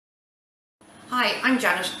Hi, I'm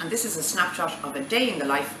Janet and this is a snapshot of a day in the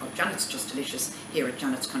life of Janet's Just Delicious here at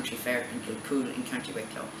Janet's Country Fair in Wicklow in County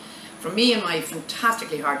Wicklow. From me and my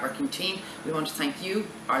fantastically hard-working team, we want to thank you,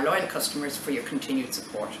 our loyal customers, for your continued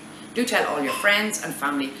support. Do tell all your friends and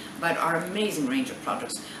family about our amazing range of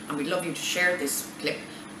products, and we'd love you to share this clip,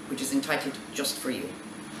 which is entitled Just For You.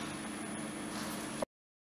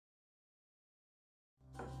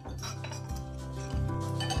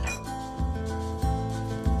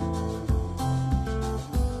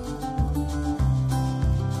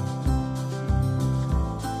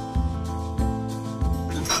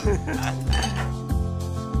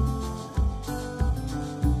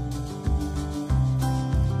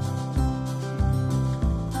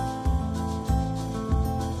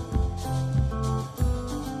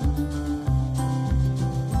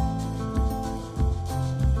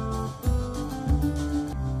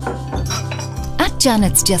 At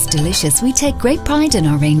Janet's Just Delicious, we take great pride in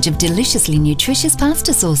our range of deliciously nutritious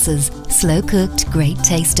pasta sauces. Slow cooked, great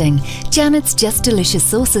tasting. Janet's Just Delicious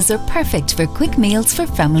sauces are perfect for quick meals for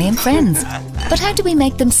family and friends. But how do we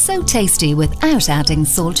make them so tasty without adding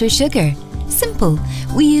salt or sugar? Simple.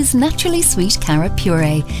 We use naturally sweet carrot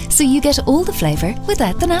puree, so you get all the flavour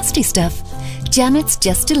without the nasty stuff. Janet's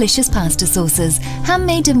Just Delicious pasta sauces,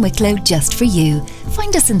 handmade in Wicklow just for you.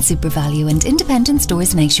 Find us in SuperValu and independent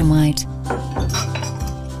stores nationwide.